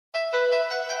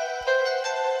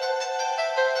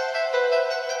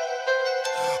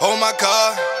Oh my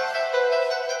God.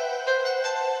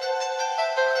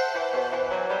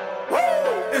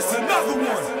 Woo! It's another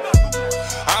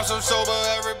one. I'm so sober,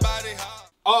 everybody high.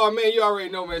 Oh man, you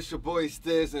already know, man. It's your boy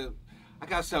Stiz, and I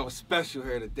got something special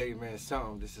here today, man.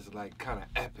 This is like kind of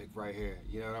epic right here.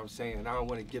 You know what I'm saying? I don't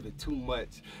want to give it too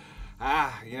much.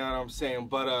 You know what I'm saying?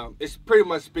 But it's pretty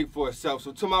much speak for itself.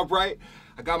 So to my right,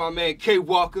 I got my man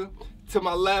K.Walker. To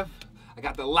my left, I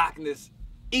got the Loch Ness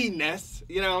E-Ness.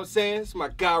 You know what I'm saying? It's my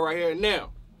guy right here now.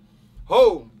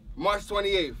 March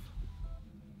 28th.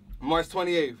 March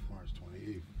 28th. March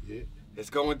 28th, yeah. It's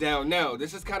going down now.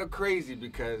 This is kind of crazy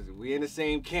because we in the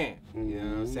same camp. You know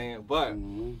what I'm saying? But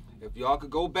if y'all could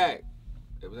go back,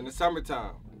 it was in the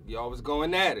summertime. Y'all was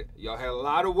going at it. Y'all had a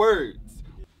lot of words.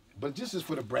 But this is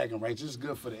for the bragging rights. This is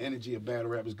good for the energy of battle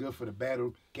rap. It's good for the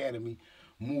Battle Academy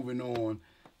moving on.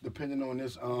 Depending on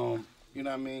this, you know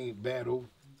what I mean, battle,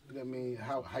 you know what I mean,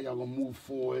 how y'all gonna move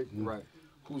forward. And right.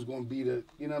 Who's gonna be the,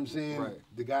 you know what I'm saying? Right.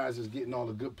 The guys is getting all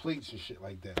the good plates and shit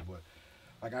like that. But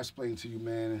like I explained to you,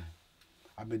 man,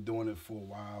 I've been doing it for a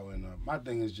while. And my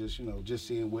thing is just, you know, just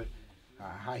seeing what,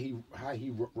 how he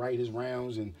write his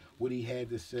rounds and what he had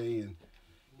to say. And,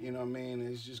 you know what I mean?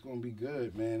 It's just gonna be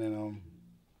good, man. And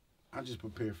I'm just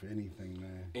prepared for anything,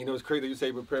 man. And you know, it's crazy that you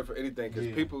say prepare for anything because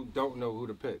people don't know who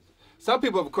to pick. Some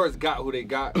people, of course, got who they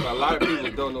got, but a lot of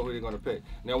people don't know who they're going to pick.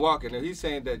 Now, Walker, now he's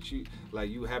saying that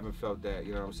you haven't felt that,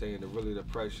 you know what I'm saying, the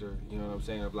pressure, you know what I'm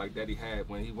saying, of like that he had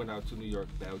when he went out to New York,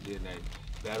 battle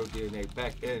DNA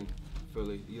back in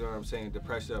Philly, you know what I'm saying, the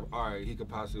pressure of, all right, he could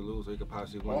possibly lose or he could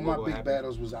possibly win. All my big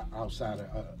battles was outside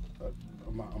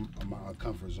of my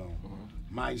comfort zone.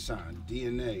 My Sign,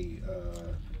 DNA,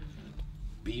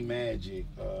 B-Magic,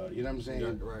 you know what I'm saying?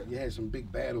 Yeah, right. You had some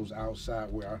big battles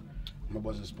outside where I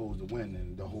wasn't supposed to win,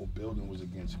 and the whole building was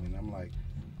against me. And I'm like,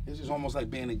 it's just almost like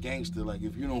being a gangster. Like,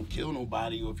 if you don't kill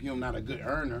nobody or if you're not a good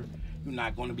earner, you're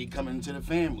not going to be coming into the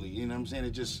family. You know what I'm saying?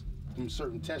 It's just some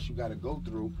certain tests you got to go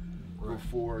through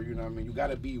before, you know what I mean? You got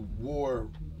to be war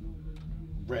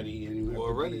ready, and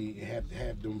you have to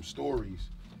have them stories.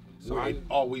 So it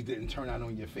always didn't turn out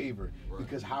on your favor.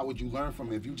 Because how would you learn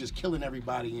from it? If you just killing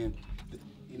everybody and,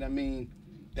 you know what I mean?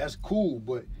 That's cool,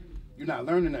 but you're not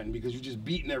learning nothing because you're just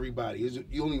beating everybody.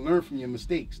 You only learn from your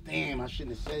mistakes. Damn, I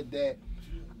shouldn't have said that.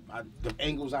 The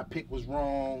angles I picked was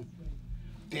wrong.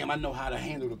 Damn, I know how to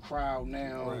handle the crowd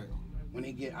now. When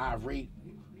they get irate,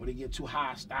 or they get too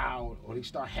hostile, or they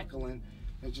start heckling,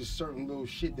 there's just certain little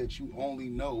shit that you only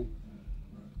know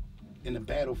in the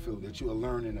battlefield, that you'll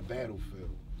learn in the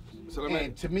battlefield. So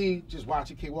and to me, just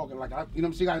watching K.Walker, like, you know what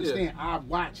I'm saying? I understand. I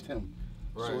watched him.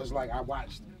 So it's like I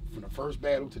watched from the first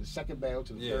battle to the second battle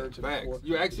to the third to the fourth.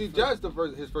 You actually judged his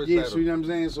first battle. Yeah, so you know what I'm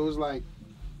saying? So it's like,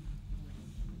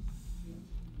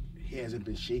 he hasn't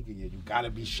been shaken yet. You gotta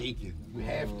be shaken. You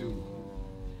have to.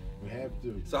 You have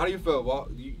to. So how do you feel,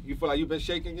 Walt? You feel like you've been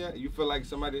shaken yet? You feel like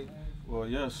somebody? Well,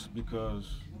 yes, because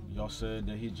y'all said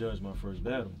that he judged my first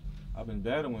battle. I've been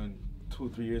battling 2 or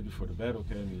 3 years before the Battle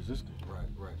Academy existed.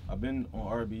 Right. I've been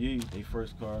on RBE, their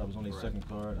first card. I was on their second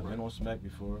card. I've been on Smack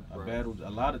before. I battled a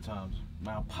lot of times.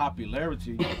 My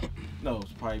popularity,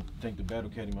 it's probably think the Battle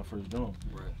Academy my first drum.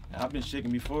 And I've been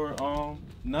shaking before.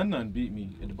 None beat me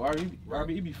at the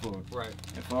RBE before.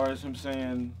 As far as him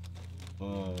saying,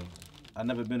 I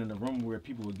never been in a room where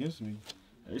people were against me.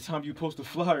 Every time you post a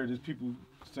flyer, there's people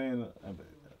saying,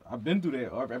 I've been through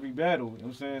that every battle, you know what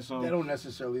I'm saying? So that don't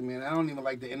necessarily mean, I don't even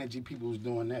like the energy people who's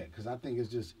doing that, because I think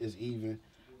it's even.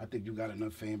 I think you got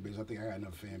enough fan base. I think I got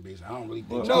enough fan base. I don't really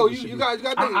think. No, you guys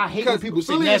got to think. I hate when people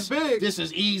say this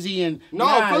is easy and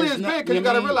Philly is big because you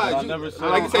got to realize,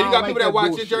 like you said, you got people that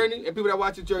watch your journey and people that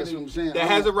watch your journey that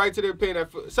has a right to their opinion.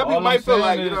 Some people might feel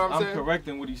like, you know what I'm saying? I'm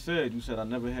correcting what he said. You said I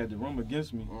never had the room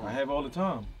against me. I have all the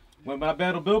time. When I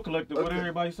battle Bill Collector, what did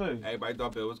everybody say? Everybody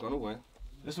thought Bill was gonna win.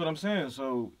 That's what I'm saying.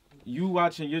 So you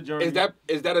watching your journey.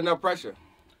 Is that enough pressure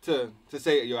to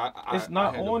say, it's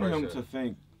not on him to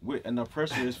think enough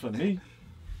pressure is for me.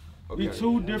 We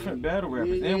two different battle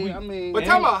rappers. But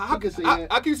tell me, how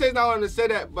can you say it's not on him to say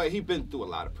that, but he been through a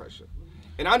lot of pressure?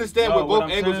 And I understand where both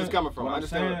angles is coming from. I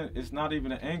understand. It's not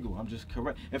even an angle. I'm just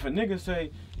correct. If a nigga say,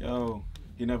 yo,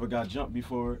 he never got jumped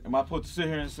before, am I supposed to sit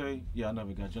here and say, yeah, I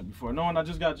never got jumped before? No, and I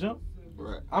just got jumped?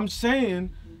 I'm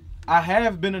saying I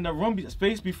have been in a room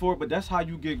space before, but that's how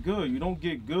you get good. You don't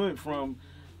get good from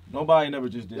nobody never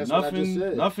just did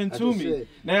nothing to me.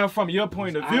 Now, from your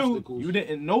point of view, you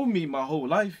didn't know me my whole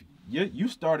life. You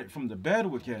started from the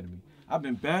Battle Academy. I've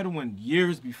been battling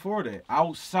years before that,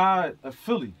 outside of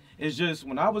Philly. It's just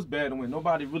when I was battling,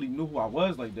 nobody really knew who I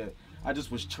was like that. I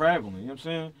just was traveling, you know what I'm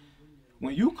saying?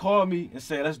 When you call me and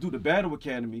say, let's do the Battle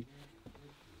Academy,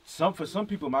 for some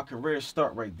people, my career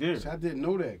start right there. See, I didn't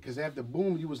know that because after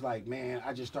Boom, you was like, man,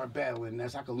 I just start battling.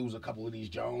 That's I could lose a couple of these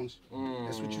Jones.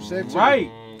 That's what you said to Right.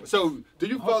 me. So, do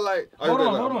you feel like... Hold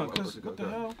on, because what the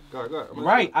hell? Go ahead.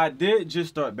 Right, I did just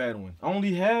start battling.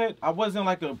 I wasn't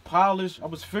like a polished, I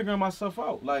was figuring myself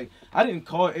out. Like, I didn't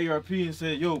call ARP and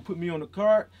say, yo, put me on the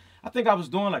card. I think I was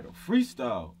doing like a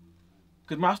freestyle.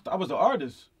 Because I was an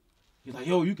artist. He's like,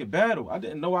 yo, you can battle. I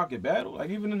didn't know I could battle.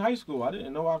 Like, even in high school, I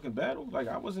didn't know I could battle. Like,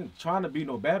 I wasn't trying to be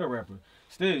no battle rapper.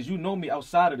 Stiz, you know me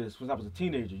outside of this when I was a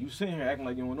teenager. You sitting here acting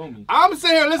like you don't know me. I'm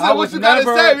sitting here listening to what you gotta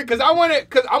say because I want to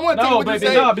take what you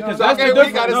say. No, because so that's I the what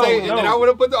you difference. gotta say, and then I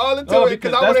want to put all into it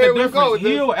because I want that's to hear the where you go difference. with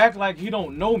this. He'll act like he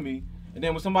don't know me. And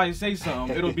then when somebody say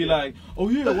something, it'll be like, oh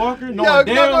yeah, Walker, no, Yeah,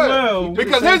 damn well.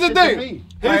 Because here's the thing.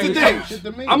 Here's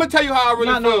the thing. I'm gonna tell you how I really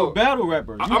not feel. no battle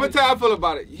rapper. I'm gonna tell you how I feel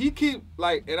about it. He keep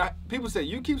like, people say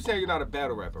you keep saying you're not a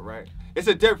battle rapper, right? It's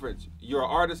a difference. You're an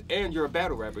artist and you're a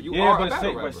battle rapper. You are a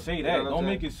battle rapper. But say that. Don't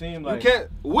make it seem like you can't.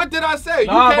 What did I say?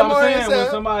 Nah, you came but on I'm and saying said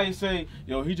when somebody say,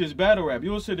 yo, he just battle rap,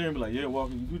 you'll sit there and be like, yeah,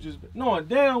 Walker, you just no,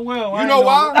 damn well. You know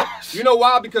why? You know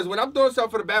why? Because when I'm doing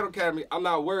something for the Battle Academy, I'm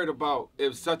not worried about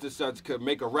if such and such could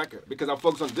make a record because I'm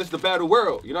focused on this the battle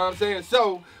world. You know what I'm saying?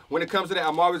 So when it comes to that,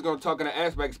 I'm always gonna talk in an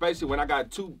aspect, especially when I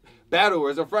got two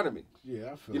battlers in front of me.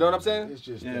 Yeah, I feel you know what I'm saying? It's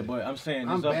just but I'm saying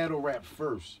I'm battle rap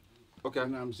first. Okay. You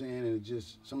know what I'm saying? And it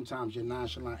just sometimes your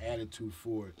nonchalant attitude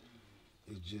for it,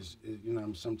 you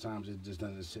know, sometimes it just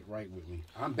doesn't sit right with me.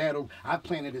 I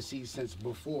planted a seed since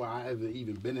before I ever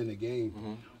even been in the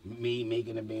game. Me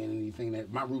making a band, anything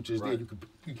that my roots is there.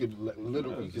 You could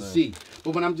literally see.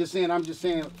 But when I'm just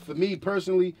saying, for me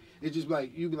personally, it's just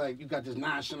like you got this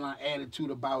nonchalant attitude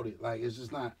about it. Like it's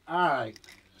just not all right.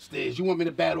 Stiz, you want me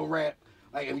to battle rap?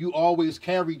 Like, and you always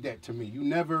carried that to me.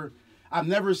 I've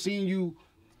never seen you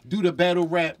do the battle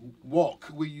rap walk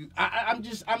where you. Am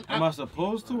I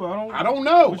supposed to? I don't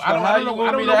know. I don't know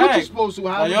what you're supposed to.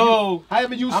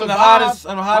 However you survive.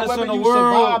 I'm the hottest in the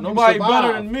world. Nobody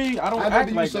better than me. I don't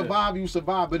act like that. You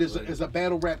survive. But it's a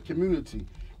battle rap community,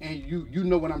 and you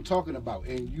know what I'm talking about.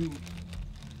 And you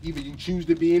either you choose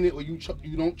to be in it or you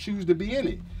don't choose to be in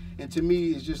it. And to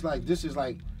me, it's just like this is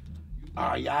like,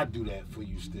 oh yeah, I do that for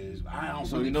you, Stiz. I don't.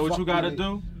 So really you know what you gotta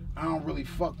do? I don't really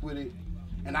fuck with it.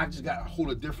 And I just got a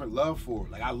whole different love for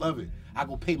it. Like, I love it. I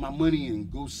go pay my money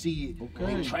and go see it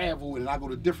and travel, and I go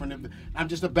to different. I'm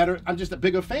just a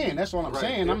bigger fan. That's all I'm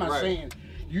saying. I'm not saying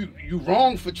you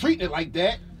wrong for treating it like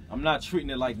that. I'm not treating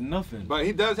it like nothing. But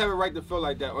he does have a right to feel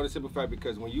like that on the simple fact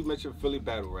because when you mentioned Philly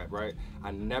battle rap, right?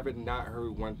 I never not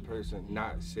heard one person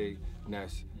not say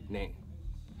Ness' name.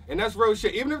 And that's real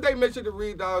shit. Even if they mention the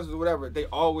Reed Dollars or whatever, they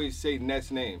always say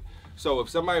Ness' name. So if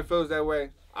somebody feels that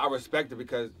way, I respect it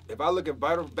because if I look at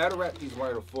battle rap, he's one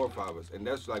of the forefathers, and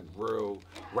that's like real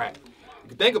rap. You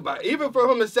can think about it. Even for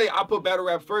him to say I put battle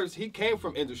rap first, he came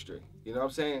from industry. You know what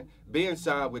I'm saying? Being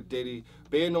signed with Diddy,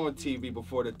 being on TV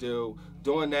before the deal,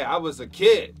 doing that. I was a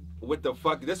kid. What the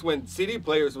fuck? This when CD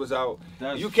players was out.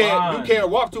 You can't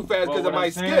walk too fast because it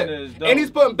might skip. And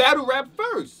he's putting battle rap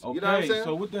first. Okay, you know what I'm saying?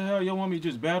 So what the hell? You want me to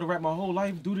just battle rap my whole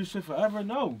life, do this shit forever?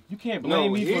 No, you can't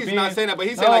blame me for being. He's not saying that, but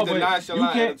he's saying like the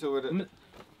nonchalant attitude with it.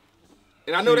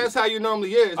 And I know that's how you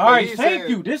normally is. All right, thank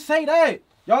you. Just say that.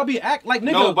 Y'all be act like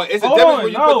nigga. No, but it's a difference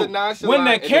when you put the nonchalant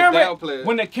and the downplay.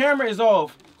 When the camera is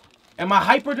off, am I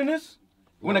hyper than this?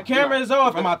 When the camera is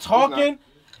off, am I talking?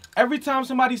 Every time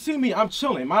somebody see me, I'm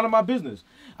chilling, minding my business.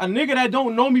 A nigga that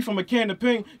don't know me from a can of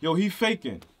paint, yo, he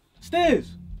faking. Stiz,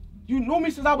 you knew me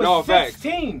since I was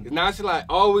 16. Facts. Nonchalant,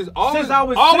 always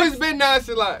been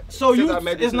nonchalant. So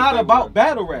it's not about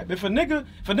battle rap. If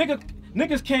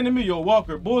niggas came to me, yo,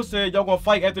 Walker, Bull said y'all gonna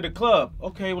fight after the club.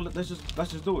 Okay, well let's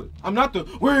just do it. I'm not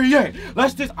where he at?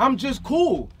 I'm just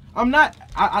cool.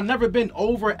 I never been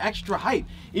over extra hype.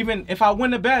 Even if I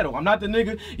win the battle, I'm not the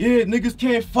nigga, yeah, niggas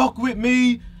can't fuck with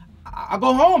me. I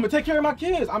go home and take care of my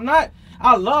kids.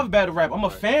 I love battle rap. I'm a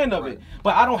fan of it,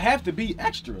 but I don't have to be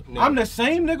extra. No. I'm the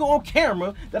same nigga on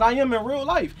camera that I am in real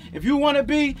life. If you want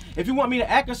me to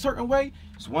act a certain way,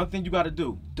 it's one thing you gotta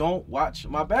do. Don't watch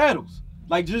my battles.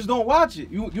 Like, just don't watch it.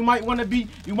 You might want me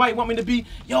to be,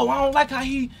 yo, I don't like how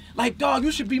he, like, dog,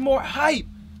 you should be more hype.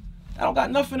 I don't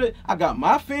got nothing to, I got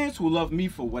my fans who love me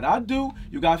for what I do.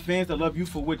 You got fans that love you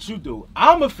for what you do.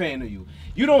 I'm a fan of you.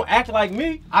 You don't act like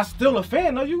me, I still a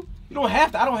fan of you. I don't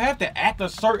have to act a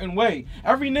certain way.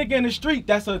 Every nigga in the street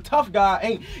that's a tough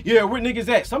guy where niggas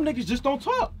at? Some niggas just don't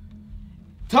talk.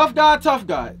 Tough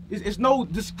guy. It's no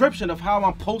description of how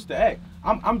I'm supposed to act.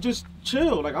 I'm just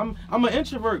chill. Like I'm an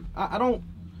introvert. I don't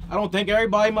think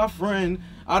everybody my friend.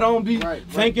 I don't be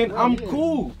thinking I'm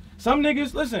cool. Some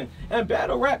niggas, listen, and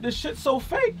battle rap, this shit so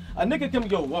fake. A nigga come,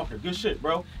 yo, Walker, good shit,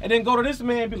 bro. And then go to this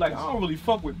man and be like, I don't really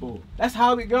fuck with bull. That's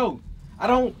how it goes.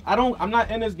 I'm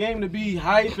not in this game to be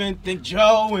hype and think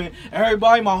Joe and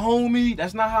everybody my homie.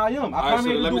 That's not how I am. I come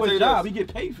here to do a job. He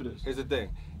get paid for this. Here's the thing.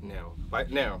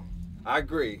 Now, I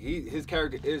agree. His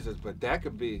character is this, but that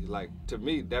could be like, to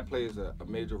me, that plays a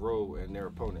major role in their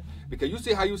opponent. Because you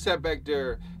see how you sat back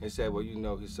there and said, well, you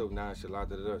know, he's so nonchalant.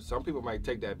 Da, da, da. Some people might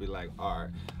take that and be like, all right,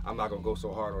 I'm not gonna go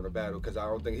so hard on the battle because I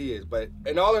don't think he is. But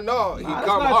in all, he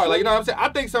come hard. Like, you know what I'm saying? I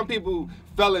think some people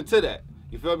fell into that.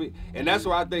 You feel me? And that's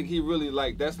why I think he really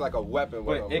that's like a weapon.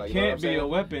 But it can't be a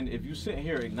weapon if you sit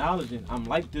here acknowledging I'm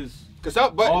like this. It's a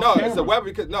weapon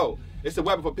because it's a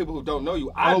weapon for people who don't know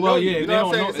you. I know you. You know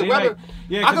what I'm saying? It's a weapon.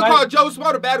 I can call Joe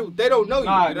Smart a battle. They don't know you.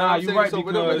 Nah, you right.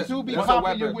 Because you be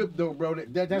popping your whip though, bro.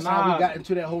 That's how we got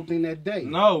into that whole thing that day.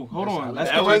 No, hold on.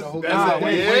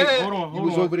 Hold on. You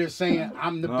was over there saying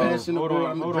I'm the best in the world.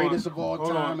 I'm the greatest of all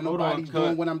time, and nobody's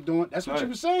doing what I'm doing. That's what you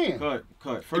were saying.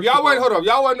 Cut. If y'all want, hold on.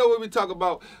 Y'all want to know what we talk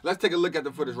about? Let's take a look at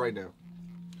the footage right now.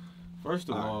 First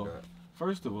of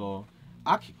all,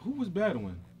 who was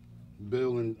battling?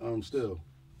 Bill and Still.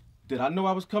 Did I know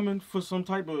I was coming for some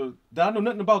type of... Did I know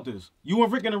nothing about this? You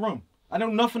and Rick in the room. I know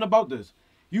nothing about this.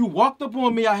 You walked up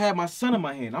on me, I had my son in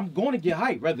my hand. I'm going to get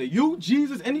hyped. Whether you,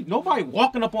 Jesus, nobody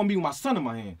walking up on me with my son in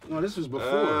my hand. No, this was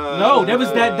before. No, that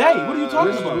was that day. What are you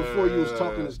talking about? This was before you was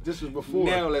talking. This was before.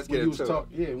 Now let's get into it.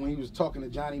 Yeah, when he was talking to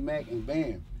Johnny Mac and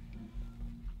Bam.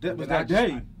 That was that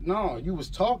day. No, you was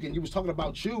talking. You was talking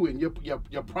about you and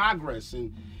your progress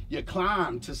and your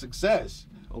climb to success.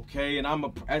 Okay, and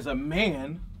as a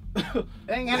man... Ain't got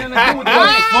nothing to do with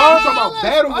that. You talking about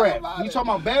battle rap. You talking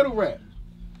about battle rap.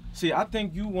 See, I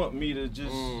think you want me to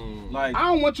just like... I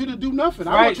don't want you to do nothing.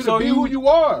 I want you to be who you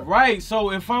are. Right,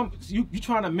 so if you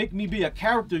trying to make me be a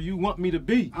character you want me to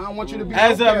be. I don't want you to be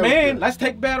as a man, let's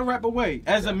take battle rap away.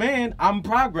 As a man, I'm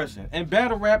progressing. And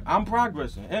battle rap, I'm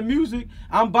progressing. And music,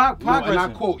 I'm progressing. And I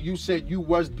quote, you said you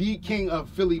was the king of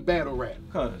Philly battle rap.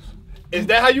 Is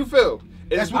that how you feel?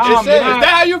 That's what you said. Is that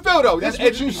how you feel though? That's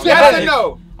what you said. Yes or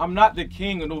no? I'm not the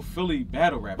king of no Philly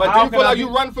battle rap. But do you feel like you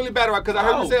run Philly battle rap? Because I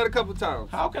heard you say it a couple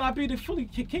times. How can I be the Philly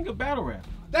king of battle rap?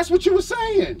 That's what you were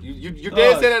saying. You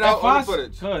did say that on the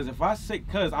footage.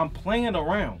 Cause I'm playing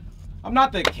around. I'm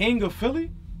not the king of Philly.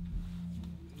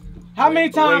 How many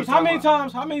times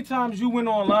you went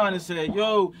online and said,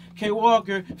 yo,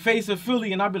 K.Walker, face of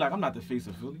Philly, and I'd be like, I'm not the face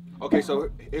of Philly. Okay, so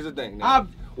here's the thing. Now,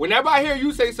 whenever I hear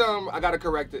you say something, I gotta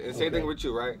correct it. And same thing with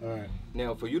you, right? All right.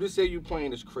 Now, for you to say you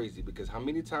playing is crazy because how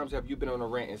many times have you been on a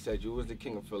rant and said you was the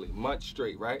king of Philly? Months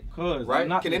straight, right? Right?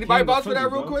 Can anybody vouch for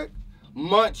that real quick?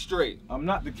 Months straight. I'm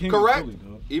not the king Correct? of Philly,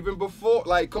 dog. Even before,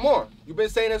 like, come on. You've been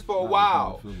saying this for a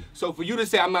while. So for you to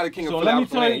say I'm not a king of Philly, I'm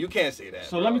playing, you can't say that.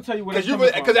 So let me tell you what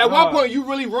Because at one point you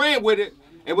really ran with it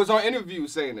and was on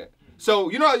interviews saying that.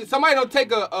 So you know somebody don't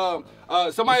take a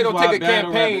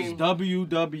campaign.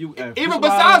 WWF. Even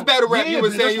besides battle rap, you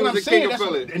were saying you was the king of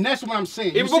Philly. And that's what I'm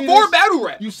saying. Even before battle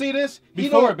rap. You see this?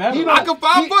 Before battle rap. I can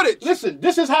find footage. Listen,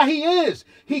 this is how he is.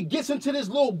 He gets into this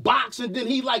little box and then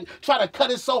he like try to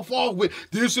cut himself off with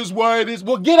this is why it is.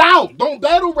 Well, get out. Don't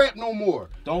battle rap no more.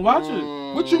 Don't watch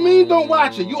it. What you mean don't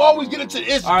watch it? You always get into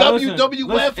it's WWF.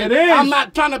 Listen, and I'm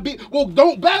not trying to be. Well,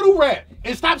 don't battle rap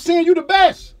and stop saying you the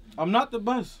best. I'm not the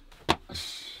best.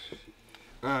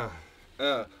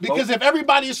 Because if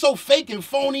everybody is so fake and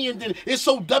phony and then it's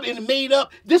so dumb and made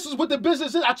up, this is what the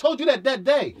business is. I told you that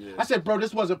day. Yeah. I said, bro,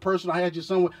 this wasn't personal. I had you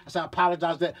somewhere. I said, I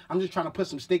apologize that I'm just trying to put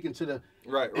some stake into the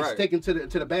stake into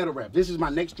the battle rap. This is my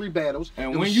next 3 battles. And it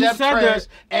when was you Chef said Trash,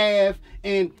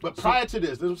 that, but prior to this,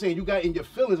 that's what I'm saying. You got in your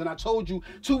feelings, and I told you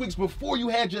 2 weeks before you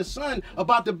had your son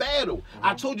about the battle.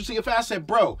 I told you, I said,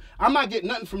 bro, I'm not getting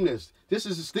nothing from this. This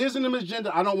is still in the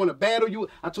agenda. I don't want to battle you.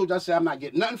 I told you, I said, I'm not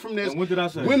getting nothing from this. And what did I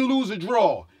say? Win, lose, or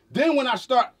draw. Then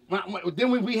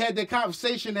when we had that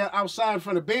conversation outside in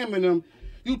front of Bam and them,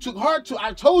 you took heart to.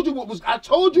 I told you what was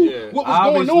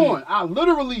going on. I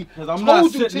literally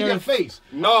told you to your face.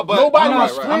 No, but nobody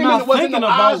was screaming. It wasn't no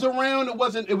eyes around. It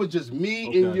wasn't. It was just me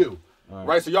and you.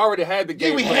 Right. So you already had the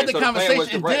game. Yeah, we had the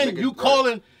conversation, and then you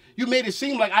calling. You made it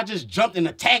seem like I just jumped and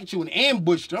attacked you and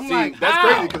ambushed you. I'm like, that's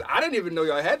crazy because I didn't even know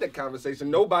y'all had that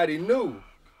conversation. Nobody knew.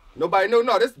 Nobody knew.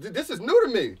 No, this is new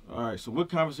to me. All right, so what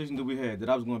conversation did we have? That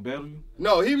I was going to battle you?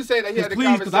 No, he was saying that he had a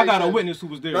conversation. Because I got a witness who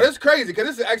was there. No, that's crazy because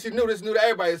this is actually new. This is new to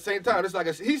everybody at the same time. It's like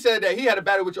he said that he had a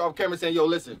battle with you off camera saying, yo,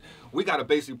 listen, we got to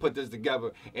basically put this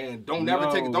together and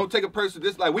don't take a person.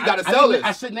 This like, we got to sell this.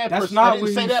 I said that That's not I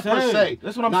didn't say that per se.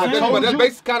 That's what I'm saying. But that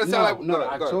basically kind of sound like. No,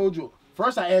 I told you.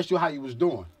 First, I asked you how you was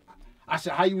doing. I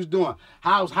said, how you was doing?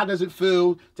 How does it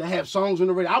feel to have songs on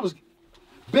the radio?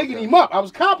 bigging him up. I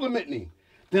was complimenting him.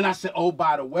 Then I said, oh,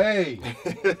 by the way.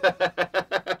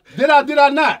 Did I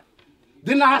not?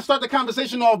 Didn't I start the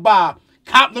conversation off by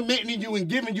complimenting you and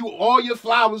giving you all your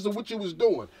flowers of what you was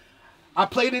doing? I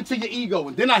played into your ego,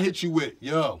 and then I hit you with,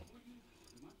 yo,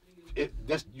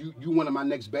 that's you one of my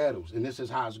next battles, and this is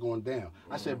how it's going down.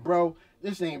 I said, bro,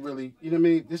 this ain't really, you know what I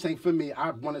mean? This ain't for me. I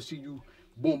want to see you,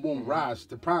 boom, boom, rise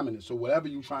to prominence. So whatever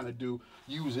you trying to do,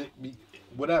 use it,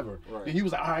 whatever. Right. And he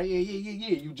was like, all right, yeah.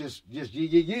 You just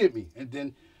yeah me. And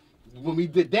then when we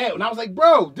did that, and I was like,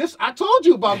 bro, I told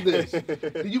you about this.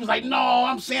 And you was like, no,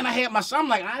 I'm saying I had my son. I'm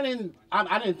like, I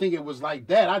didn't think it was like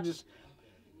that. I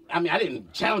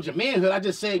didn't challenge your manhood. I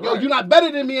just said, yo, you're not better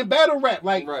than me in battle rap.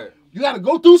 Like, you got to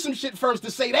go through some shit first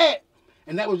to say that.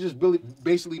 And that was just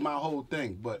basically my whole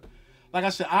thing. But like I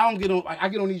said, I get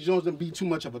on these Jones and be too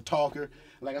much of a talker.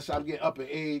 Like I said, I'm getting up in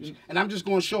age, and I'm just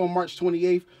going to show on March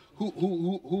 28th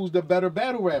who's the better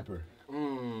battle rapper.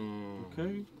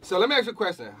 Okay. So let me ask you a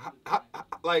question.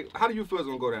 How do you feel it's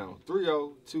gonna go down?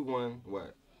 3-0, 2-1,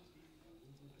 what?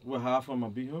 What? How I feel I'm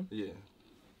gonna beat him? Yeah.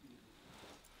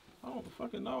 I don't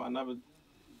fucking know. I never.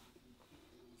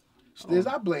 Stiz,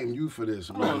 I blame you for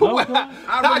this, man.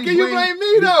 How can you blame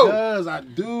me though? Because I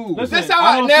do. This is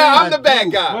how I'm the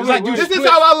bad guy. This is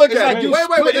how I look at it.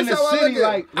 Wait. This is how I look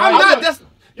at it. I'm not just.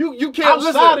 You can't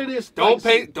outside of this. Don't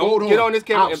get on this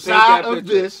camera and paint outside that picture. of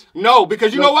this. No,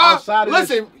 because you know why?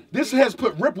 Listen. This has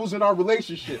put ripples in our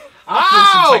relationship.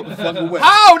 I feel some type of fucking way.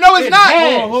 How? No, it's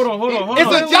not. Hold on.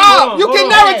 It's a job. You can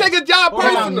never take a job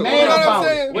personal. You know what I'm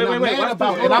saying? Wait.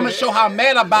 And I'm going to show how I'm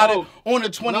mad about it on the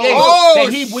 28th.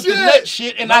 That he with the nut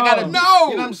shit and I got to. You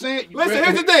know what I'm saying? Listen,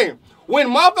 here's the thing. When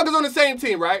motherfuckers on the same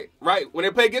team, right? When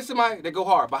they play against somebody, they go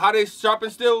hard. But how they sharp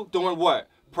and still? Doing what?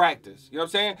 Practice. You know what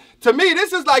I'm saying? To me,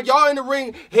 this is like y'all in the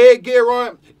ring, headgear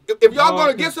on. If y'all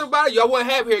going against somebody, y'all wouldn't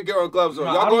have headgear or gloves on.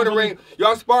 Y'all go in the ring,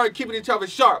 y'all sparring, keeping each other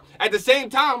sharp. At the same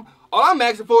time, all I'm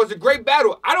asking for is a great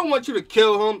battle. I don't want you to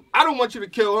kill him. I don't want you to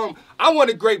kill him. I want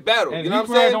a great battle. And you know what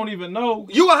I'm saying? Don't even know.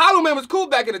 You and Hollow Man was cool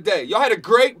back in the day. Y'all had a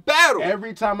great battle.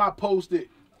 Every time I post it,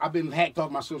 I've been hacked off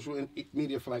my social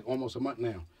media for like almost a month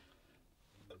now.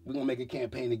 We're going to make a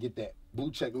campaign to get that.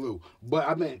 Blue check Lou. But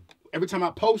I mean, every time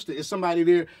I post it, it's somebody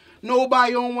there.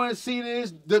 Nobody don't want to see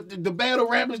this. The battle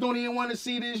rappers don't even want to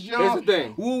see this, y'all. Here's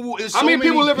the thing. How many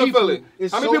people live in Philly?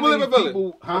 How many people live in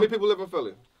Philly? How many people live in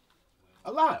Philly?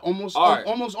 A lot. Almost 4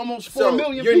 so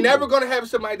million you're people. never going to have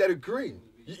somebody that agree.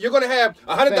 You're going to have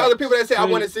 100,000 people that say, I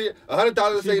want to see it.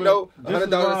 100,000 say no.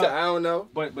 100,000 say, I don't know.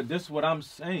 But this is what I'm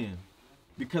saying.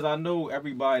 Because I know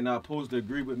everybody not supposed to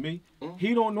agree with me.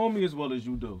 He don't know me as well as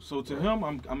you do. So to him,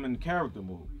 I'm in character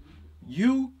mode.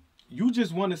 You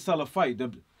just want to sell a fight.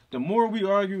 The more we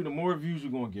argue, the more views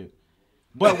you're going to get.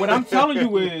 But what I'm telling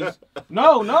you is,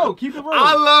 no, keep it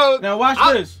real. Now watch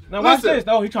this. Watch this.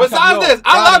 No, he trying to besides this,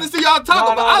 I love to see y'all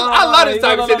talk about. I love this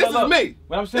type of shit. This is me.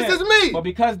 What I'm saying, this is me. But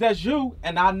because that's you,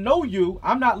 and I know you,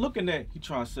 I'm not looking at he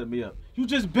trying to set me up. You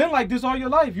just been like this all your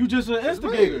life. You just an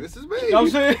instigator. This is me. You know what I'm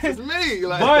saying? This is me.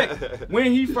 Like, but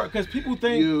when he first, because people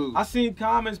think, I seen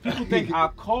comments, people think I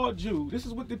called you. This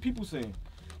is what the people saying.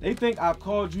 They think I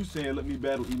called you saying, let me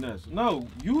battle E-Ness. No,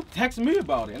 you text me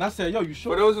about it. And I said, yo, you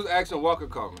sure? For those who's asking, Walker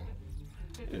called me.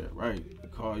 Yeah, right. I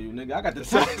call you, nigga. I got the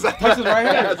text. Text is right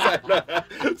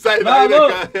here. Nah,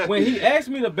 look, when he asked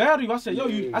me to battle you, I said,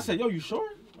 yo, you sure?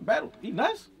 Battle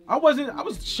E-Ness? I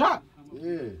was shocked.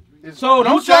 Yeah. So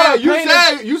don't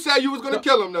you said you was gonna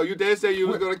kill him though. You did say you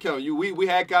was gonna kill him. We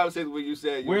had conversations where you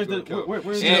said you was gonna kill him.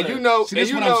 Where's and you know, see, this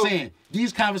is what I'm saying.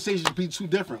 These conversations be too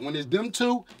different. When it's them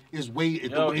two, it's way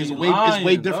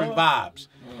different vibes.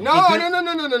 No.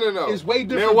 It's way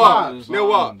different vibes.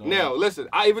 Now, listen.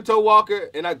 I even told Walker,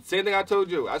 and same thing I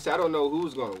told you. I said I don't know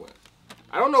who's gonna win.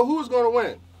 I don't know who's gonna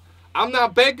win. I'm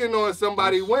not banking on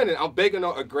somebody winning. I'm banking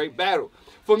on a great battle.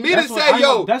 For me to say,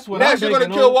 yo, Ness, you're gonna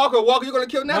kill Walker, Walker, you're gonna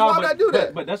kill Ness, why would I do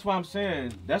that? But that's what I'm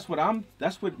saying. That's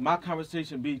what my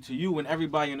conversation be to you and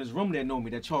everybody in this room that know me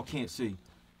that y'all can't see.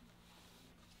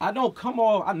 I don't come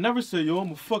off, I never say, yo, I'm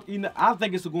gonna fuck E-Ness. I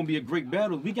think it's gonna be a great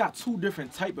battle. We got two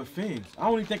different type of fans. I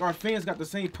don't even think our fans got the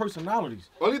same personalities.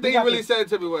 Only thing he really said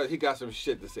to me was he got some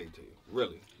shit to say to you.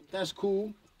 Really. That's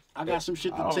cool. I got some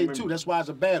shit to say too. That's why it's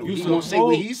a battle. He's gonna say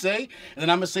what he say, and then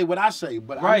I'm gonna say what I say.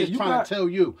 But I'm just trying to tell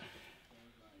you.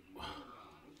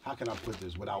 How can I put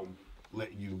this without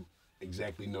letting you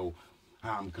exactly know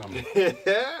how I'm coming?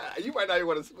 You might not even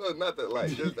want to spill nothing like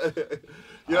just,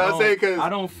 you know what I'm saying? Cause I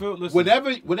don't feel. Listen,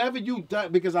 whatever you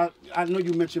done, because I know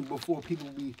you mentioned before people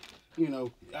be you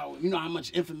know how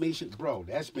much information, bro.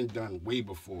 That's been done way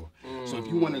before. So if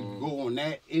you want to go on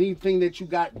that, anything that you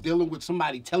got dealing with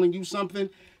somebody telling you something,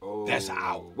 that's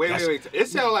out. Wait. It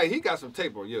sounds like he got some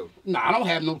tape on you. No, I don't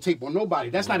have no tape on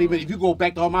nobody. That's not even. If you go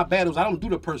back to all my battles, I don't do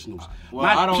the personals. Well,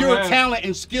 my pure talent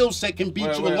and skill set can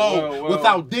beat you alone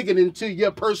without digging into your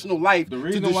personal life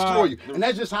to destroy you. And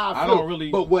that's just how I feel. Don't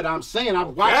really. But what I'm saying, I've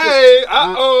watched. Hey,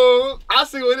 I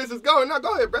see where this is going. No,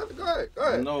 go ahead, brother. Go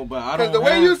ahead. No, but I don't. Because the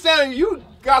way you saying, you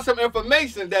got some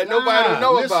information that nobody don't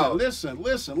know about. Listen.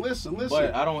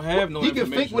 But I don't have no information. He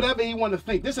can think whatever he want to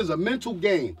think. This is a mental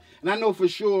game. And I know for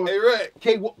sure Hey, Rick.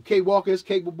 K.Walker is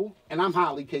capable, and I'm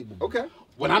highly capable. Okay.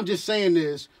 What I'm just saying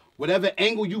is, whatever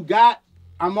angle you got,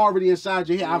 I'm already inside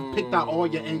your head. I've picked out all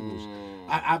your angles.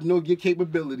 I know your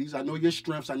capabilities. I know your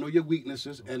strengths. I know your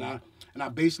weaknesses. And I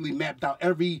basically mapped out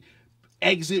every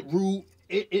exit route,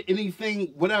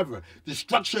 anything, whatever. The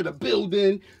structure of the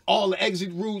building, all the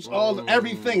exit routes,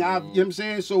 everything. You know what I'm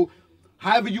saying? So,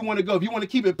 however you want to go. If you want to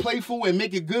keep it playful and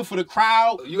make it good for the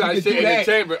crowd, you gotta sit in that.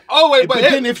 the chamber. Oh wait, but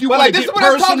then if you want to get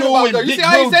personal and you get see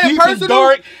how real deep and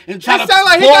dark and try to sound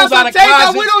like he got some tape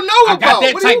that we don't know I got about.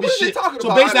 that type of shit.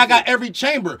 So basically, I got every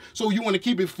chamber. So you want to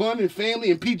keep it fun and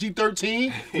family and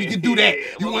PG-13, we can do that.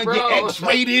 You want to get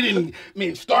X-rated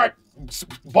and start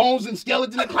bones and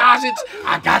skeletons in the closets,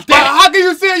 I got that. How can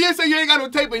you say you say you ain't got no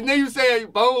tape and then you say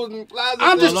bones and closets?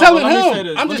 I'm just telling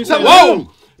him. I'm just telling him.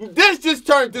 This just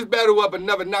turned this battle up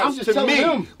another notch to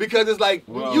me because it's like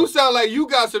you sound like you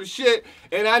got some shit,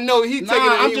 and I know he taking it.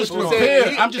 I'm just prepared.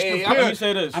 I'm just prepared. Let me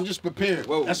say this. I'm just prepared.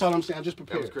 Whoa. That's all I'm saying. I'm just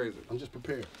prepared. That was crazy. I'm just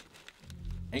prepared.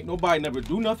 Ain't nobody never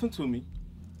do nothing to me.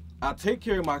 I take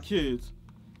care of my kids,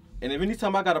 and if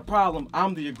anytime I got a problem,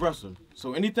 I'm the aggressor.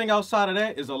 So anything outside of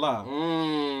that is a lie.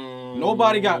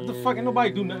 Nobody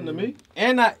do nothing to me,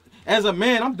 and as a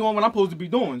man, I'm doing what I'm supposed to be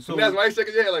doing. So that's why you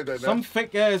shaking your head like that. Some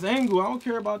fake ass angle, I don't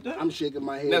care about that. I'm shaking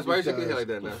my head. That's why you shaking your head like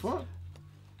that. Now. Fuck.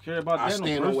 Care about that? I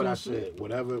stand on what I said.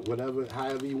 Whatever,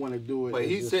 however you want to do it. But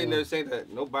he's sitting there saying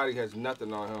that nobody has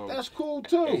nothing on him. That's cool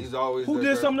too. And he's always who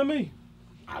did something to me?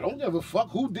 I don't give a fuck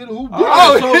who did.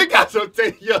 Oh, he got some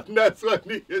tape, yo, nuts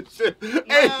funny and shit.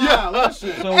 Hey, yo,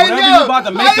 listen. So whatever you about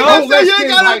to make up, don't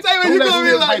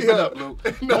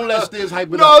let Stiz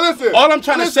hype it up. No, listen. All I'm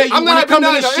trying to say, when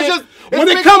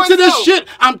it comes to this shit,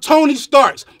 I'm Tony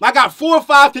Starks. I got 4 or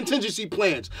 5 contingency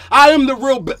plans. I am the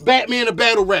real Batman of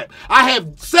battle rap. I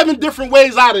have 7 different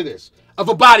ways out of this, of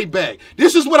a body bag.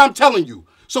 This is what I'm telling you.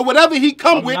 So whatever he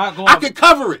come with, I can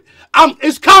cover it.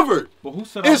 It's covered. But who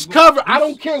said it's covered? I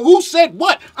don't care who said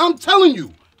what. I'm telling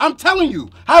you.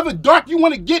 However dark you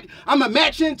want to get, I'm a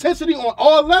match intensity on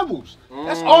all levels.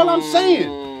 That's all I'm saying.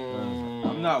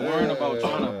 I'm not worrying about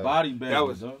trying to body bag.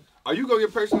 Are you gonna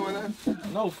get personal in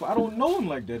that? No, I don't know him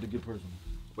like that to get personal.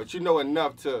 But you know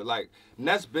enough to like.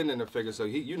 Ness been in the figure, so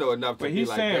you know enough to be like. But he's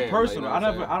saying personal. Like,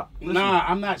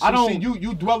 I'm not.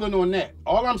 You dwelling on that.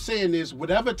 All I'm saying is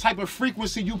whatever type of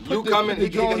frequency you put. He got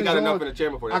enough in the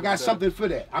chamber for that. I got something for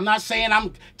that. I'm not saying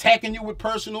I'm attacking you with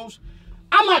personals.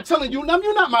 I'm not telling you.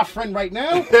 You're not my friend right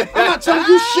now. I'm not telling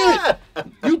you shit.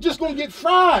 You just gonna get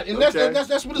fried, and that's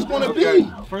what it's gonna be.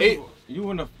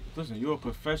 First of all, you're a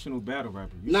professional battle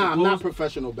rapper. I'm not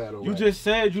professional battle rapper. You just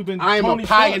said you've been. I am a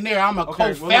pioneer. I'm a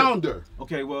co-founder.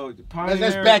 Pioneer.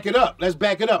 Let's back it up.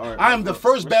 Right, I am the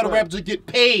first battle rapper to get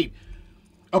paid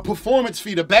a performance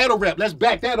fee to battle rap. Let's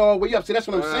back that all the way up. See, that's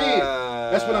what I'm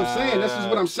saying. This is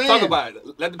what I'm saying. Talk about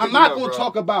it. I'm not going to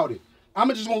talk about it. I'm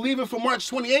just going to leave it for March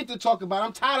 28th to talk about it.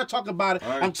 I'm tired of talking about it.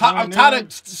 Right, I'm tired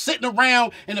of sitting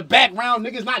around in the background,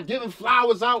 niggas not giving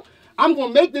flowers out. I'm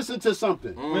going to make this into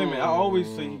something. Wait a minute. I always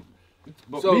say...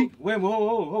 But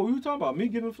whoa, you talking about me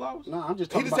giving flowers? No, I'm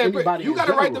just talking about anybody. You got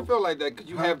a right to feel like that because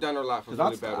you have done a lot for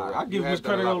Philly battle rap. I give him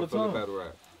credit all the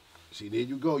time. See, there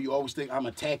you go. You always think I'm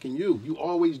attacking you. You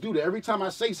always do that. Every time I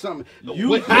say something,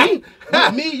 with me,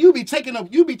 you be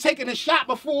taking a shot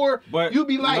before. But you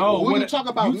be like, who you talk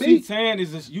about me?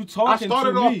 Is this, you talking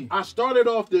to me. I started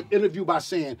off the interview by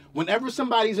saying, whenever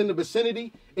somebody's in the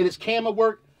vicinity and it's camera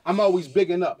work, I'm always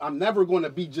bigging up. I'm never going to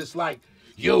be just like,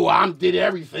 yo, I did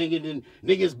everything and then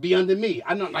niggas be under me.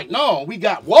 I'm not like, no, we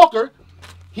got Walker.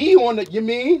 He on the, you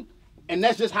mean? And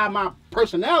that's just how my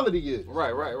personality is.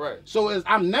 Right. So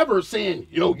I'm never saying,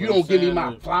 yo, you don't give me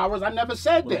my flowers. I never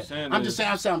said that. I'm just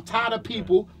saying I'm tired of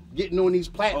people getting on these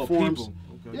platforms.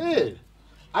 Yeah.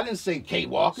 I didn't say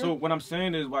K.Walker. So what I'm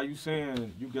saying is, why you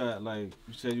saying you got like,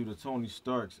 you said you the Tony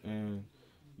Starks and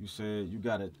you said you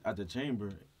got it at the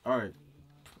chamber. All right.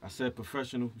 I said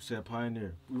professional, you said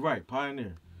pioneer. We're right,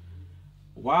 pioneer.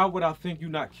 Why would I think you're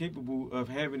not capable of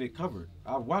having it covered?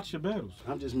 I watch your battles.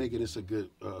 I'm just making this a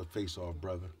good face-off,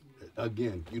 brother.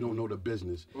 again, you don't know the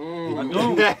business.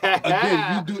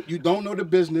 I Again, you don't know the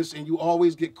business, and you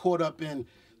always get caught up in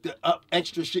the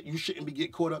extra shit you shouldn't be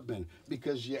get caught up in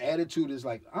because your attitude is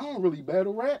like, I don't really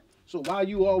battle rap, so why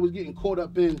you always getting caught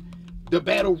up in the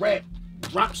battle rap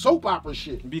rock soap opera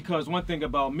shit? Because one thing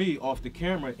about me off the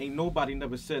camera, ain't nobody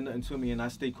never said nothing to me and I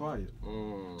stay quiet.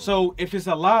 So if it's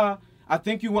a lie, I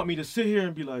think you want me to sit here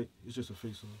and be like, it's just a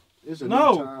face-off.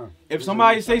 No, if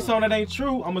somebody say something that ain't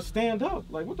true, I'ma stand up.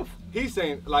 Like, what the? He's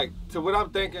saying, like, to what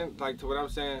I'm thinking, like, to what I'm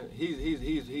saying,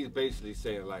 he's basically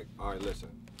saying, like, all right, listen,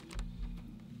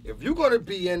 if you're gonna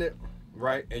be in it,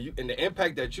 right, and the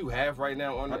impact that you have right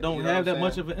now on it, I don't have that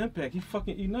much of an impact. He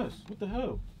fucking E-Ness. What the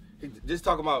hell? Just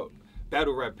talking about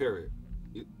battle rap, period.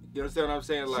 You understand what I'm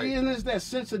saying? Like, see, and it's that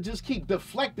sense of just keep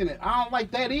deflecting it. I don't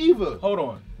like that either. Hold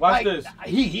on. Watch this.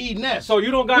 He E-Ness. So you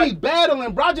don't got... We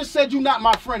battling, bro. I just said you not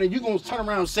my friend, and you gonna turn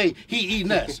around and say he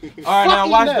E-Ness. All right, now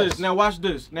watch this. Now watch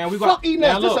this. Now we got... Fuck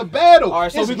E-Ness. This a battle. All right,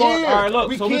 so it's we going... All right, look.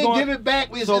 We so can't give it back.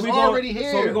 It's already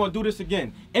here. So we're going to do this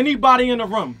again. Anybody in the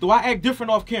room, do I act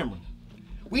different off camera?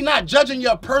 We not judging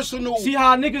your personal. See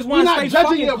how niggas want to stay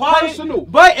fucking your quiet? Personal.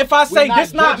 But if I say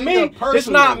this not me,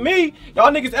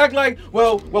 y'all niggas act like,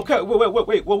 well,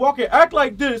 wait, Walker, act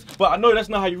like this, but I know that's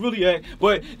not how you really act,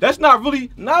 but that's not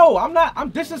really, no, I'm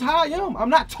not, this is how I am. I'm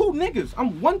not two niggas,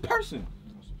 I'm one person.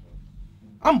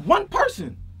 I'm one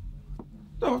person.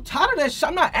 I'm tired of that shit.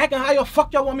 I'm not acting how the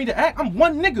fuck y'all want me to act. I'm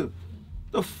one nigga.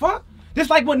 The fuck? Just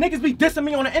like when niggas be dissing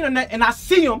me on the internet and I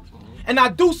see them, and I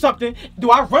do something, do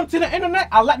I run to the internet?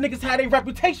 I let niggas have their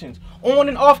reputations on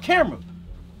and off camera.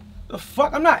 The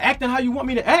fuck? I'm not acting how you want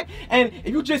me to act. And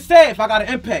if you just said if I got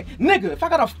an impact, nigga, if I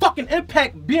got a fucking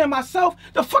impact being myself,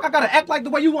 the fuck I gotta act like the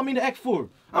way you want me to act for?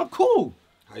 I'm cool.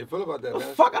 How you feel about that,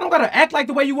 man? Fuck, I don't gotta act like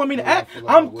the way you want me to act.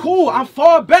 I'm cool. I'm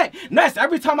far back. Ness,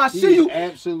 every time I see you,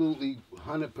 absolutely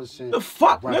 100%. the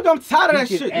fuck, right. Nigga, I'm tired of that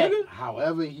shit, nigga.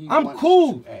 However he I'm wants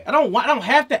cool. to act. I don't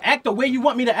have to act the way you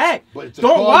want me to act. But to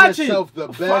don't call watch yourself it. The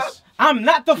fuck. best. I'm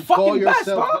not the fucking best,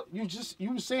 dog.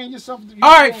 You saying yourself.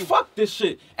 All right, fuck this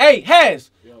shit. Hey, Haz,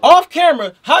 off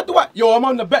camera, how do I? Yo, I'm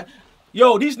on the back.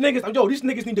 Yo, these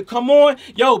niggas need to come on.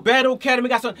 Yo, Battle Academy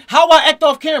got something. How I act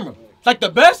off camera? Like the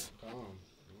best?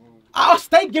 I'll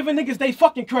stay giving niggas they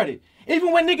fucking credit.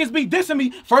 Even when niggas be dissing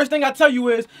me, first thing I tell you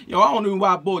is, yo, I don't know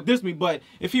why boy diss me, but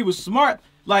if he was smart,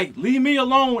 like, leave me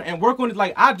alone and work on it.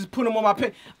 Like, I just put him on my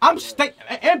page.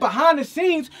 And behind the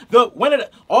scenes,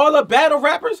 all the battle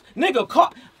rappers,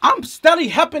 nigga, I'm steady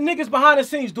helping niggas behind the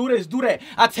scenes. Do this, do that.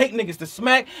 I take niggas to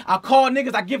smack. I call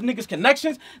niggas. I give niggas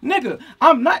connections. Nigga,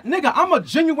 I'm a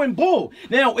genuine bull.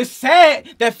 Now, it's sad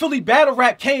that Philly battle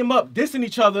rap came up dissing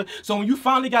each other. So when you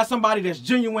finally got somebody that's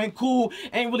genuine, cool,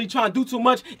 ain't really trying to do too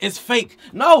much, it's fake.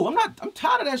 No, I'm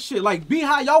tired of that shit. Like, be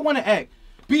how y'all want to act.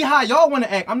 Be how y'all want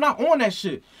to act. I'm not on that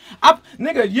shit.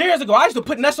 Nigga, years ago, I used to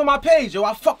put Ness on my page. Yo,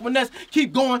 I fuck with Ness,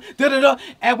 keep going, da-da-da.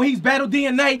 And when he's battle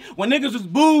DNA, when niggas was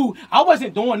booed, I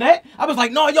wasn't doing that. I was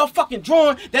like, no, y'all fucking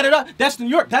drawing, da-da-da. That's New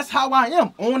York. That's how I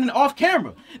am, on and off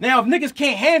camera. Now, if niggas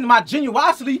can't handle my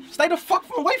genuosity, stay the fuck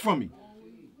away from me.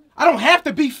 I don't have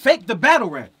to be fake to battle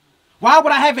rap. Why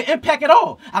would I have an impact at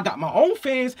all? I got my own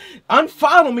fans.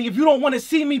 Unfollow me if you don't want to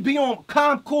see me be on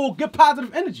calm, cool, good,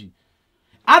 positive energy.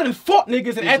 I done fought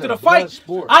niggas and after the fight,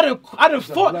 I done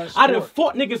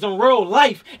fought niggas in real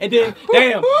life and then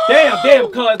damn,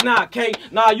 cuz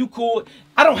nah, you cool.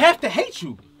 I don't have to hate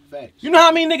you. Facts. You know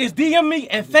how many niggas DM me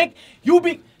and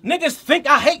niggas think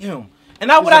I hate him. And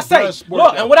now what I say,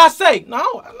 look, and what I say, no,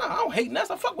 I don't hate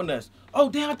Ness, I fuck with Ness. Oh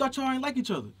damn, I thought y'all ain't like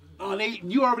each other. Oh,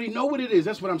 you already know what it is.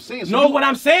 That's what I'm saying. So what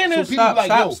I'm saying is,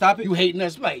 stop it. You hate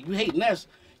Ness, like you hate Ness.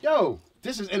 Yo,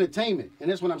 this is entertainment,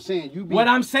 and that's what I'm saying. What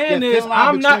I'm saying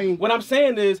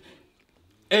is,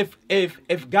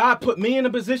 if God put me in a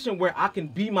position where I can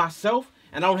be myself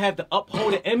and I don't have to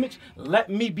uphold an image,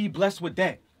 let me be blessed with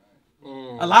that.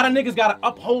 A lot of niggas gotta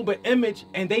uphold an image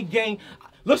and they gain.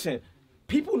 Listen,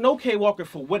 people know K.Walker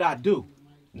for what I do,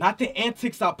 not the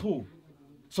antics I pull.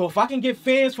 So if I can get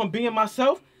fans from being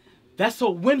myself, that's a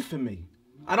win for me.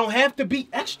 I don't have to be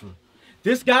extra.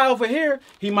 This guy over here,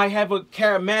 he might have a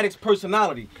charismatic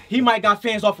personality. He might got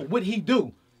fans off of what he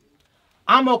do.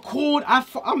 I'm a cool,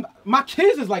 my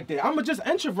kids is like that. I'm a just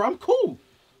introvert, I'm cool.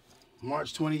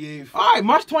 March 28th. All right,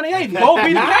 March 28th, go be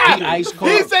the guy. He's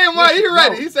saying why he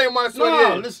ready. He's saying March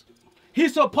 28th.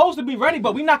 He's supposed to be ready,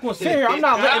 but we not gonna sit here. I'm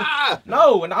not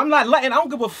letting, I don't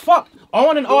give a fuck.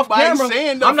 On and off camera,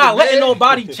 I'm not letting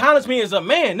nobody challenge me as a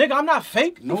man, nigga. I'm not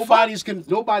fake. Nobody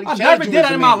I never did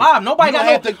that in my life. Nobody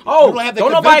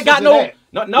got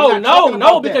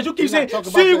no, because you keep saying,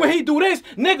 see when he do this,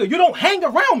 nigga, you don't hang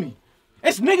around me.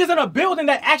 It's niggas in a building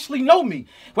that actually know me.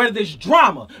 Whether there's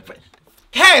drama,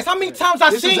 Cass, how many times I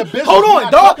This is seen? a business. Hold We're on,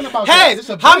 not dog. talking about that. This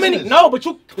Cass, is a how many? business. No, but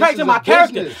you This practicing is my a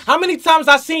character. business. How many times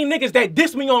I seen niggas that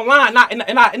diss me online,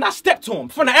 and I step to them in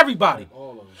front of everybody.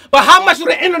 But how much does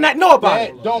the internet know about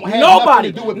it? That don't have Nobody.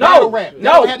 nothing to do with No, battle rap. That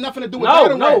no, don't have nothing to do with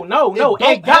battle rap. No. It don't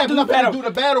It got have to nothing to do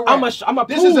with battle rap. I'm a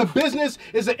This is a proof. business.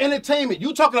 It's an entertainment.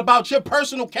 You talking about your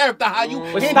personal character, how you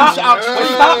But handle stop, your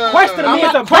stop questioning I'm me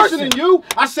as not a person. questioning you.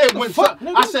 I said when Fuck, when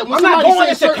I'm not somebody going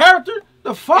says into character.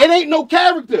 The fuck? it ain't no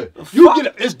character. You fuck? get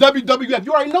it. It's WWF.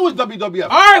 You already know it's WWF. All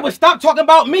right, but stop talking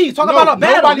about me. Talk about a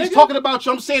battle. Nobody's nigga. talking about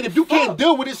you. I'm saying if you can't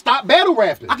deal with it, stop battle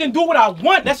rapping. I can do what I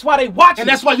want. That's why they watch And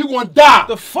me. that's why you gonna die.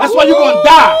 The fuck? That's why you gonna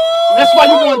die. That's why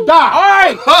you gonna die. All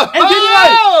right. And then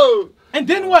what? And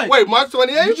then what? Wait, March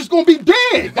 28th? You just gonna be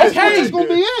dead. That's Okay. just gonna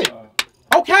be it.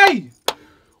 Okay.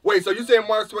 Wait, so you saying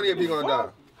March 28th he gonna die?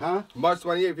 Huh? March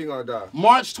 28th he gonna die.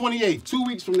 March 28th, 2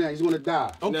 weeks from now, he's gonna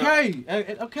die. Okay.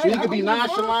 Okay. So you I can be don't give a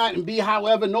fuck. nonchalant and be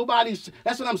however. Nobody's.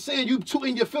 That's what I'm saying. You too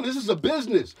in your feelings. This is a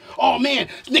business. Oh man,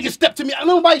 nigga, step to me.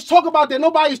 Nobody's talking about that.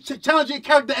 Nobody's challenging your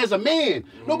character as a man.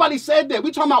 Nobody said that. We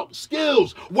talking about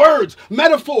skills, words,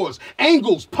 metaphors,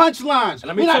 angles, punchlines.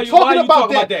 let me We're not tell you why talking you about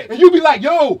talking that. about that. And you be like,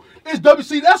 yo, it's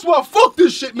WC. That's why fuck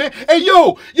this shit, man. Hey,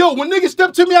 yo, when niggas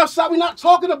step to me outside, we not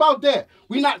talking about that.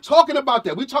 We not talking about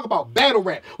that. We talk about battle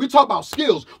rap. We talk about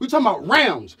skills. We talking about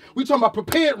rounds. We talking about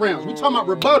prepared rounds. We talking about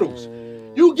rebuttals.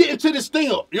 You get into this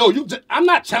thing, I'm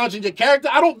not challenging your character.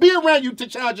 I don't be around you to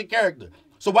challenge your character.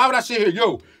 So why would I say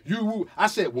here, I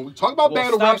said when we talk about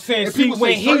battle Stop rap, saying, and see, people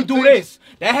when say he certain do things, this,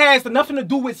 that has nothing to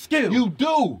do with skill. you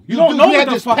do. You don't know You what have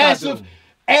the this fuck I passive do.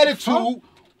 attitude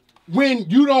when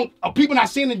you don't. People not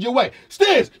seeing it your way.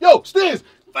 Stiz,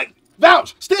 like.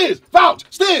 Vouch, Stiz, vouch,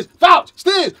 Stiz, vouch,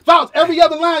 Stiz, vouch. Every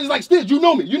other line is like, Stiz, you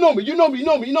know me. They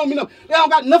don't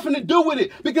got nothing to do with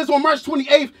it. Because on March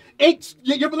 28th,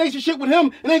 your relationship with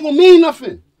him, it ain't gonna mean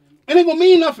nothing. It ain't gonna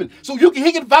mean nothing. So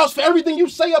he can vouch for everything you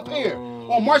say up here.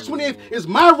 On March 28th, it's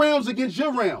my rounds against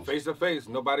your rounds. Face to face,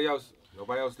 nobody else.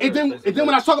 And then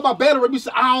when I talk about battle rap, you say,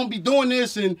 I don't be doing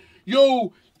this, and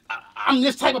I'm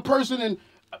this type of person, and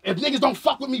if niggas don't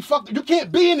fuck with me, fuck them. You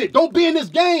can't be in it. Don't be in this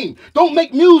game. Don't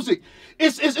make music.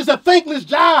 It's a thankless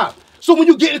job. So when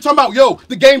you get into talking about,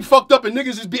 the game fucked up and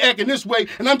niggas just be acting this way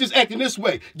and I'm just acting this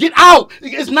way. Get out.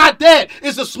 It's not that.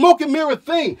 It's a smoke and mirror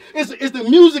thing. It's the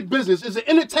music business. It's the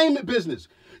entertainment business.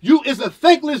 It's a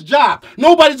thankless job.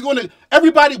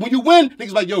 Everybody, when you win,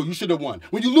 niggas like, you should have won.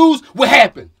 When you lose, what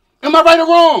happened? Am I right or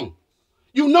wrong?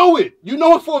 You know it. You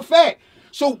know it for a fact.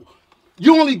 So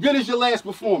you only good as your last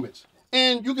performance.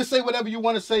 And you can say whatever you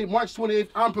want to say. March 28th,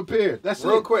 I'm prepared. That's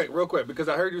real it. Real quick, because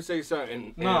I heard you say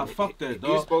something. Nah, fuck that,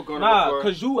 dog. You spoke on it before.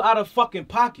 Because you out of fucking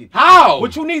pocket. How?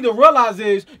 What you need to realize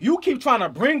is you keep trying to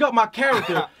bring up my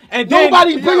character and then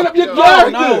Nobody bringing up your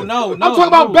character. No. I'm talking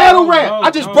about battle rap. I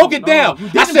just broke it down.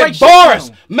 I said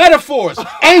bars, metaphors,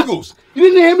 angles. You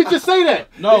didn't hear me just say that.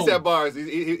 No. He said bars.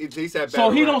 He said battle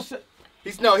So he rap. don't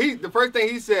say. The first thing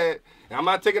he said. I'm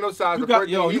not taking no sides. You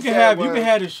can have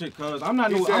this shit, cuz I'm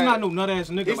not no nut ass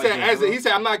nigga. He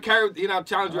said I'm not I'm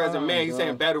challenging you as a man. He's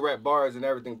saying battle rap bars and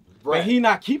everything. But he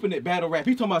not keeping it battle rap.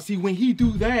 He talking about when he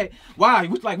do that, why?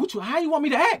 How you want me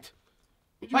to act?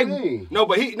 What you mean? No,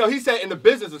 but he said in the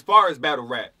business as far as battle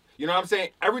rap. You know what I'm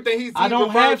saying? Everything he's I don't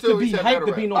have to be hyped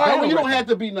to be no battle rap. You don't rap. have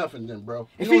to be nothing then, bro.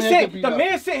 If he said the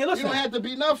man said, listen, you don't have to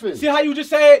be nothing. See how you just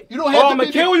said? You don't have to I'm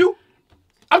gonna kill you.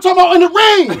 I'm talking about in the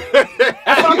ring.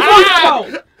 That's what I'm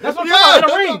talking about. That's what I'm talking about in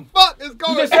the ring. What the fuck is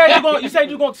going on? You said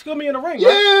you're gonna kill me in the ring,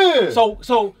 right? Yeah.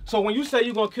 So when you say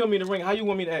you're gonna kill me in the ring, how you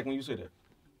want me to act when you say that?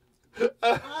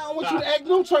 I don't want you to act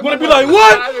no trouble. Want to be like,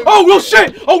 what? Oh, real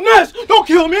shit. Oh, Ness, don't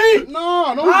kill me.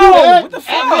 No, don't do that. What the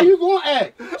fuck? Act how you gonna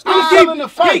act? Stop selling the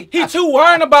fight. He too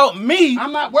worried about me.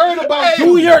 I'm not worried about you.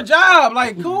 Do your job.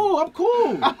 Like, cool. I'm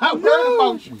cool. I'm not worried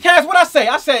about you. Cass, what I say?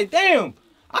 I say, damn.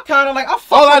 I kind of like, I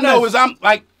fuck All I with know Ness. is I'm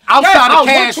like, outside of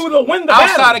Cash,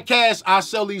 outside of Cash, I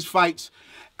sell these fights.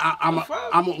 I'm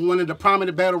one of the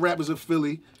prominent battle rappers of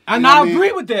Philly. And I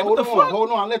agree with that. Hold what the on, fuck?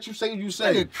 hold on. I'll let you say you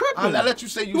say. I let you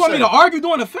say you say. You want me to argue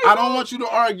during the face? I don't want you to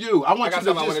argue. I want you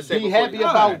to just be happy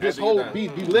about this whole, be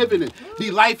living it,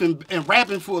 be life and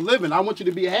rapping for a living. I want you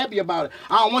to be happy about it.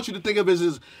 I don't want you to think of it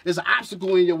as an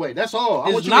obstacle in your way. That's all. I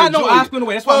want you to enjoy no obstacle in the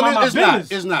way. That's why I'm my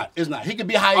business. It's not. He could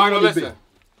be how he want to be.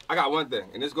 I got one thing,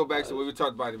 and this go back to what we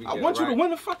talked about at the beginning. I want you to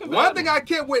win the fucking battle. One thing I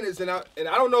can't witness, and I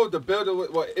don't know if the builder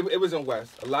was, it was in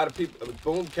West. A lot of people,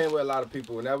 Boom came with a lot of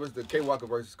people, and that was the K.Walker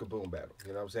versus Kaboom battle.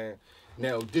 You know what I'm saying?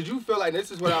 Now, did you feel like,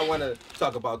 this is what I want to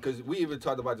talk about, because we even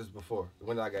talked about this before,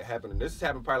 when it happened, and this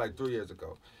happened probably like 3 years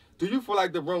ago. Do you feel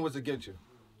like the room was against you?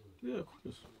 Yeah, of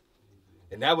course.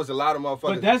 And that was a lot of motherfuckers.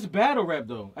 But that's battle rap,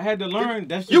 though. I had to learn.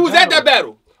 You was at that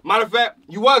battle. Matter of fact,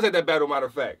 you was at that battle, matter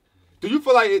of fact. Do you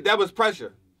feel like that was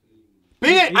pressure? I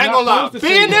ain't gonna lie.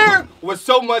 Being there was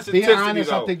so much intensity, Being honest,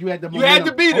 though. I think you had the momentum. You had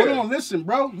to be there. Hold on, listen,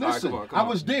 bro. Listen. Right, come I on.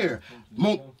 was there.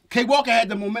 K.Walker had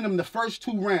the momentum the first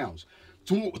 2 rounds.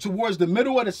 Towards the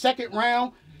middle of the second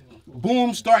round,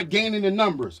 boom, start gaining the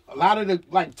numbers. A lot of the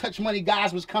touch money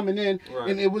guys was coming in,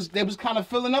 and they was kind of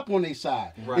filling up on their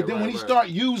side. And then when he start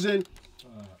using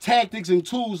tactics and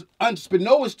tools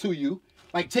unbeknownst to you,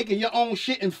 like taking your own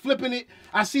shit and flipping it,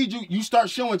 I see you start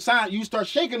showing signs, you start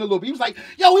shaking a little bit. He was like,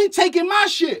 yo, he taking my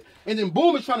shit. And then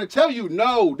Boom is trying to tell you,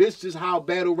 no, this is how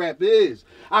battle rap is.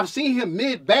 I've seen him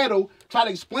mid-battle try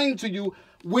to explain to you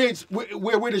where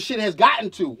the shit has gotten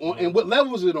to and what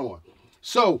level is it on.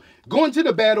 So going to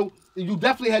the battle, you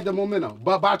definitely had the momentum.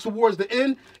 But by towards the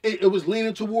end, it was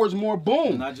leaning towards more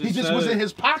Boom. He just was in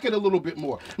his pocket a little bit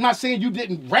more. I'm not saying you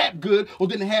didn't rap good or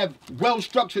didn't have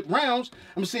well-structured rounds.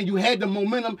 I'm saying you had the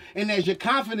momentum, and as your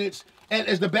confidence,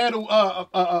 as the battle,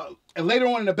 later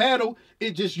on in the battle,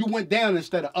 you went down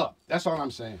instead of up. That's all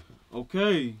I'm saying.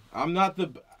 Okay, I'm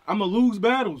gonna lose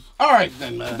battles. All right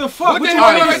then, man. What the fuck? What you did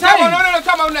want me to say? No,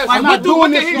 come on, I'm not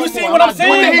doing this. You see what I'm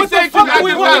saying? What the fuck do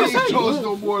we want me to say?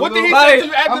 What did he say to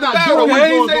you after the battle? What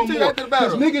did he say to you after the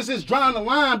battle? Because niggas is drawing the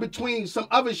line between some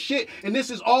other shit, and this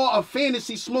is all a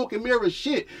fantasy smoke and mirror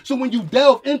shit. So when you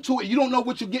delve into it, you don't know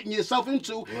what you're getting yourself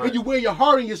into, and you wear your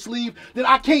heart on your sleeve. Then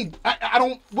I can't. I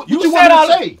don't. What you want me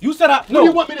to say? You said I. No. What do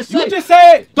you want me to say? You just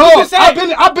said. Dog,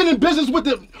 I've been in business with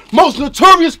the most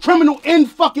notorious criminal in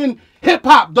fucking hip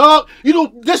hop, dog.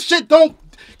 This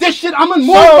shit, I'm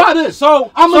unmoved by this. I'm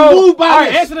unmoved by this. All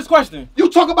right, answer this question. You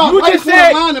talk about life on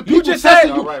the line and people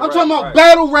testing you. I'm talking about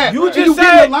battle rap. You getting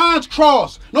the lines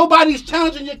crossed. Nobody's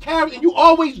challenging your character. You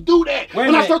always do that.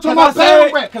 When I start talking about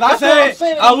battle rap, because I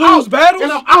said I lose battles,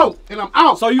 and I'm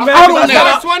out. So you mad because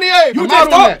I said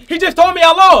 28? He just told me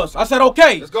I lost. I said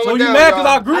okay. So you mad because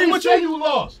I agree with you? You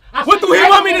lost. What do he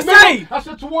want me to say? I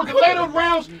said towards the later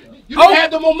rounds, you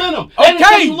had the momentum.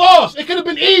 Okay. You lost. It could have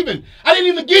been even. I didn't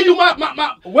even give you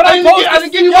my what I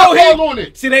didn't give you my call on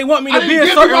it. See, they want me to be a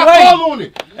certain way. I didn't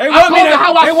give you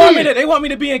my call on it. They want me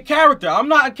to be in character. I'm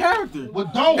not a character.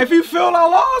 Well, don't. If you feel I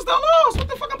lost, I lost. What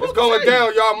the fuck I'm supposed It's going to say?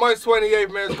 down, y'all. March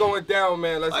 28th, man. It's going down,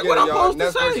 man. Let's get it, y'all.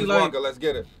 Ness versus Walker. Let's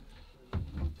get it.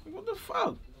 What the fuck?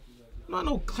 I'm not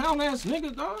no clown ass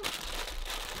nigga, dog.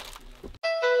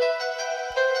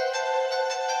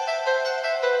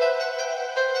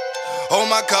 Oh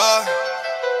my God.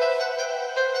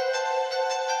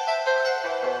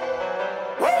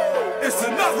 It's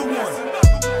another one.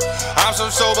 I'm so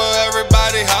sober,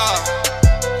 everybody high.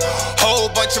 Whole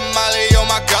bunch of Molly, oh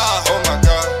my God.